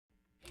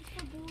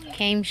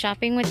came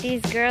shopping with these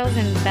girls,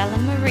 and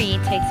Bellarie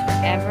takes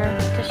forever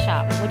to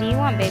shop. What do you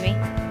want, baby?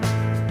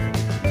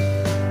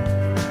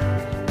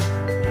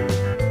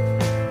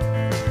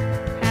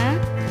 Huh?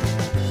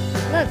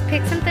 Look,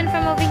 pick something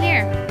from over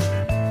here.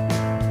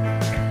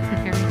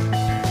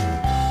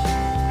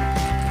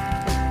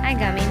 I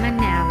got me my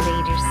Now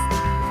Laters.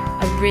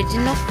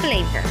 Original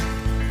flavor.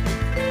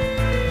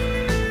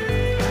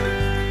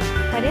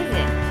 What is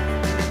it?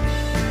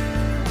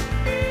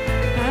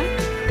 Huh?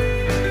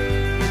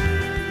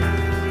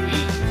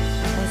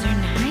 Those are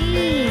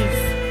nice.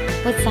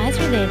 What size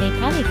are they? They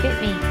probably fit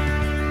me.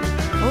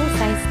 Oh,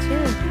 size 2.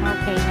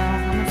 Okay, no,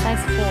 I'm a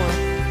size 4.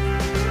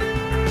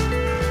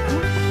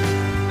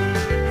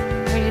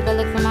 Ready to go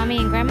look for mommy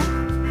and grandma?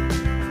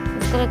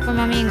 Let's go look for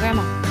mommy and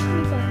grandma.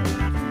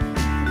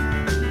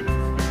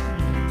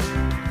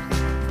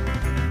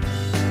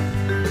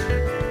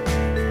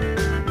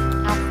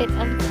 Outfit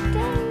of the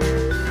day.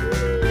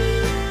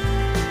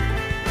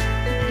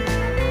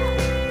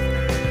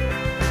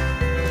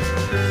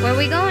 Where are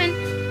we going?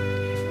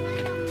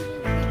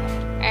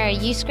 Are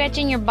you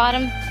scratching your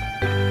bottom?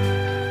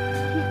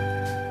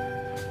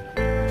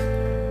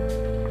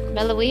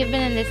 Bella, we have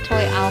been in this toy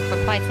aisle for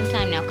quite some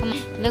time now. Come on.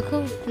 Look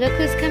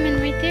who's coming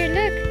right there.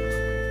 Look.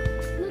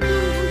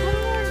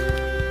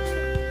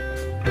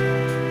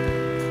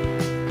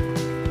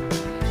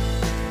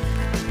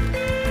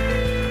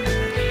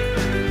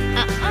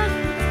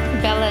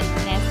 Bella,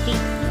 nasty.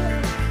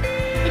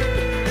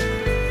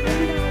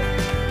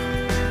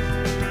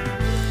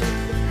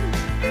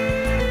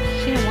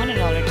 She didn't want a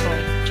dollar toy.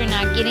 You're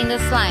not getting the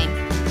slime.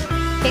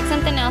 Pick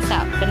something else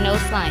out, but no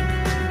slime.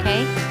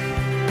 Okay?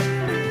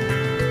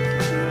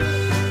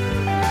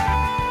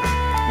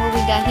 What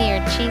we got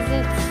here?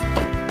 Cheez-Its.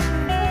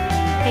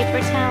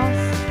 Paper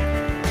towels.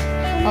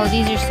 Oh,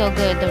 these are so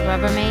good. The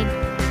Rubbermaid.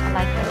 I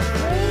like those.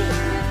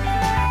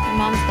 Your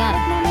mom's gone.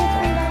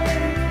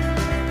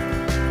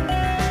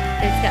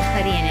 It's got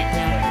putty in it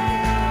now.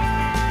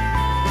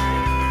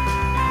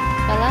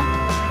 Bella?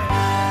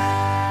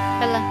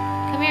 Bella,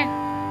 come here.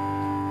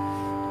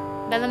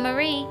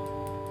 Bellarie.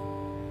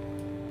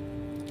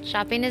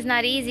 Shopping is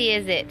not easy,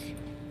 is it?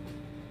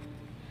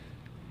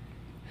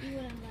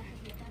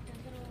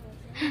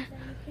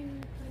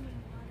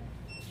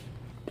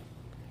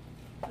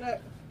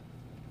 Look,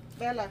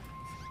 Bella.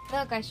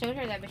 Look, I showed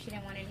her that, but she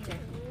didn't want it either.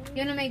 You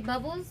want to make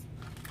bubbles?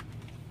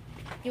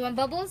 You want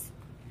bubbles?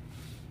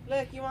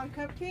 Look, you want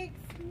cupcakes?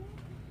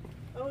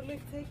 Oh, look,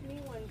 take me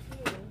one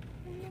too.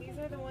 These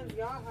are the ones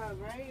y'all have,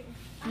 right?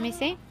 Let me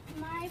see.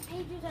 My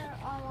pages are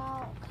all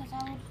out because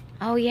I would.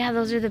 Oh yeah,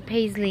 those are the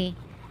paisley.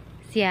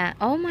 Yeah.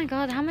 Oh my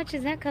God, how much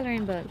is that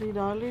coloring book?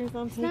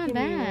 $3. It's not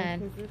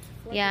bad.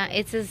 Yeah,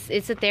 it's a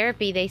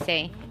therapy. They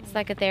say it's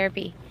like a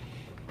therapy.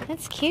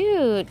 That's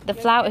cute. The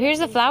flower. Here's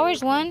the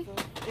flowers one.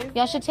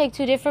 Y'all should take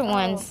 2 different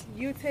ones.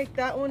 You take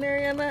that one,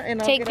 Ariana,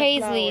 and I'll Take get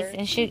paisleys a flower.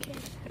 and shoot.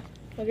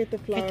 I'll get the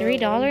For flower.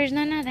 $3?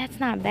 No, that's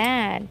not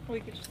bad. We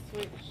could just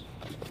switch.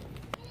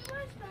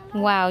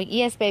 Wow.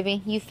 Yes,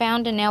 baby. You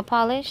found a nail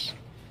polish.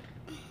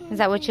 Is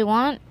that what you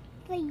want?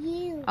 For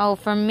you. Oh,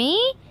 for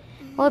me?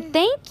 Well,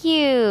 thank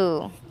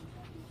you.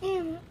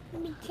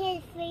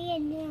 Because for your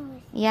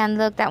nails. Yeah, and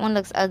look, that one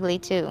looks ugly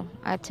too.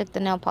 I took the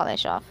nail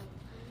polish off.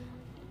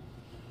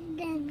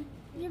 Then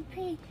you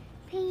paint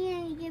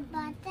your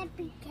butt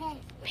because.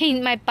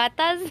 Paint my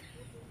patas?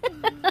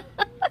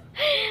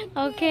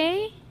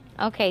 Okay.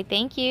 Okay,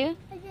 thank you.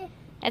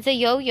 That's a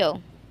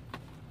yo-yo.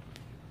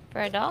 For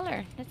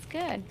 $1. That's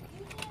good.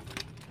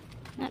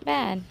 Not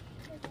bad.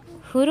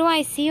 Who do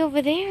I see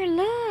over there?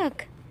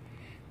 Look.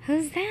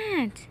 Who's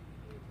that?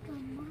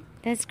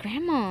 That's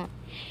Grandma.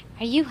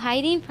 Are you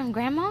hiding from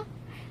Grandma?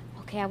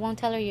 Okay, I won't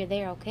tell her you're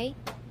there, okay?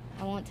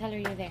 I won't tell her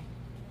you're there.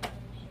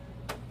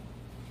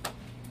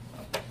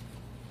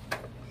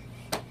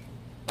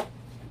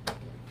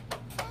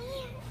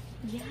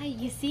 Yeah,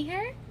 you see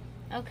her?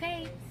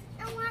 Okay.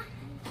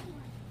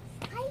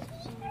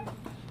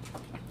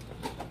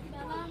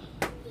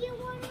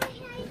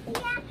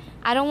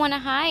 I don't want to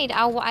hide.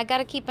 I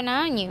gotta keep an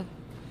eye on you.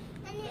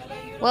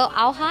 Well,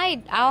 I'll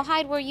hide. I'll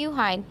hide where you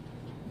hide.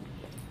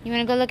 You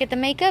want to go look at the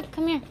makeup?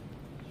 Come here.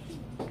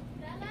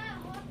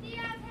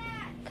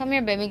 Come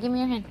here, baby. Give me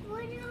your hand.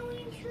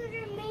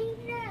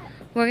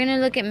 We're going to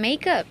look at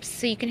makeup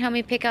so you can help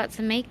me pick out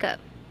some makeup.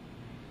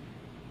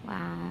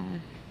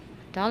 Wow.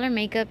 Dollar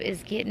makeup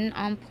is getting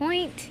on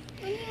point.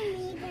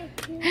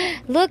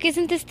 Look,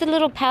 isn't this the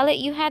little palette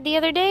you had the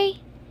other day?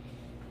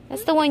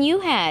 That's the one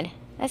you had.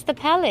 That's the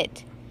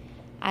palette.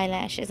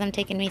 Eyelashes. I'm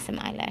taking me some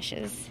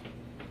eyelashes.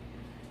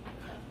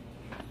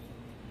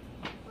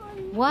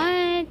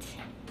 What?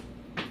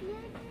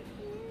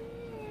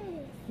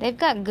 They've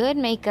got good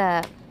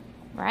makeup,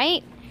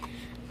 right?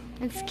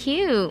 It's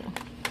cute.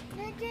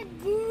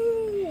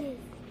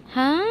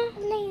 Huh?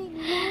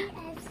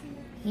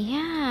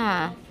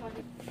 Yeah.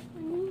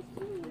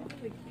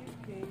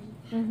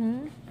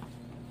 Mhm.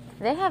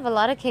 They have a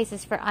lot of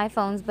cases for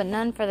iPhones, but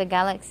none for the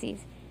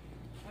Galaxies.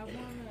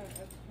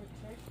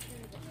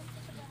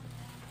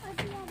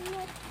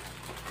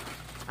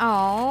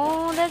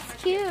 Oh, Oh, that's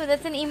cute.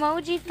 That's an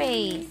emoji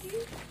face.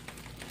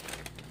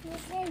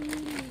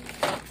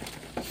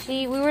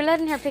 We were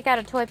letting her pick out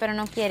a toy, pero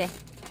no quiere.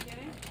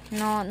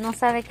 No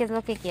sabe qué es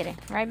lo que quiere.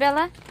 Right,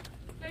 Bella?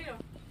 Play-Doh.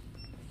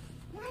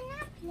 Why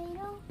not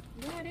Play-Doh?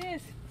 Yeah, it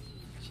is.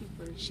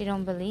 She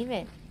don't believe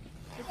it.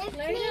 It's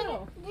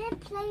Play-Doh. They're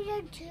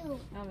Play-Doh too.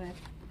 A ver.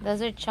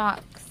 Those are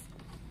chalks.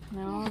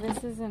 No,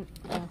 this isn't.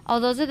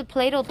 Oh, those are the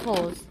Play-Doh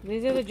tools.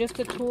 These are just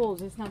the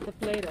tools. It's not the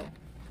Play-Doh.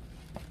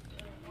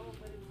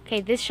 Okay,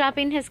 this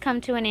shopping has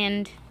come to an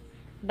end.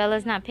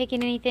 Bella's not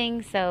picking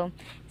anything, so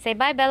say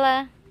bye,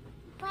 Bella.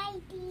 Bye,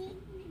 Dee.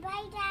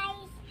 Bye,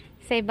 guys.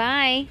 Say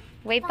bye.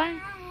 Wait, bye.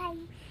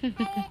 Bye.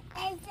 Bye.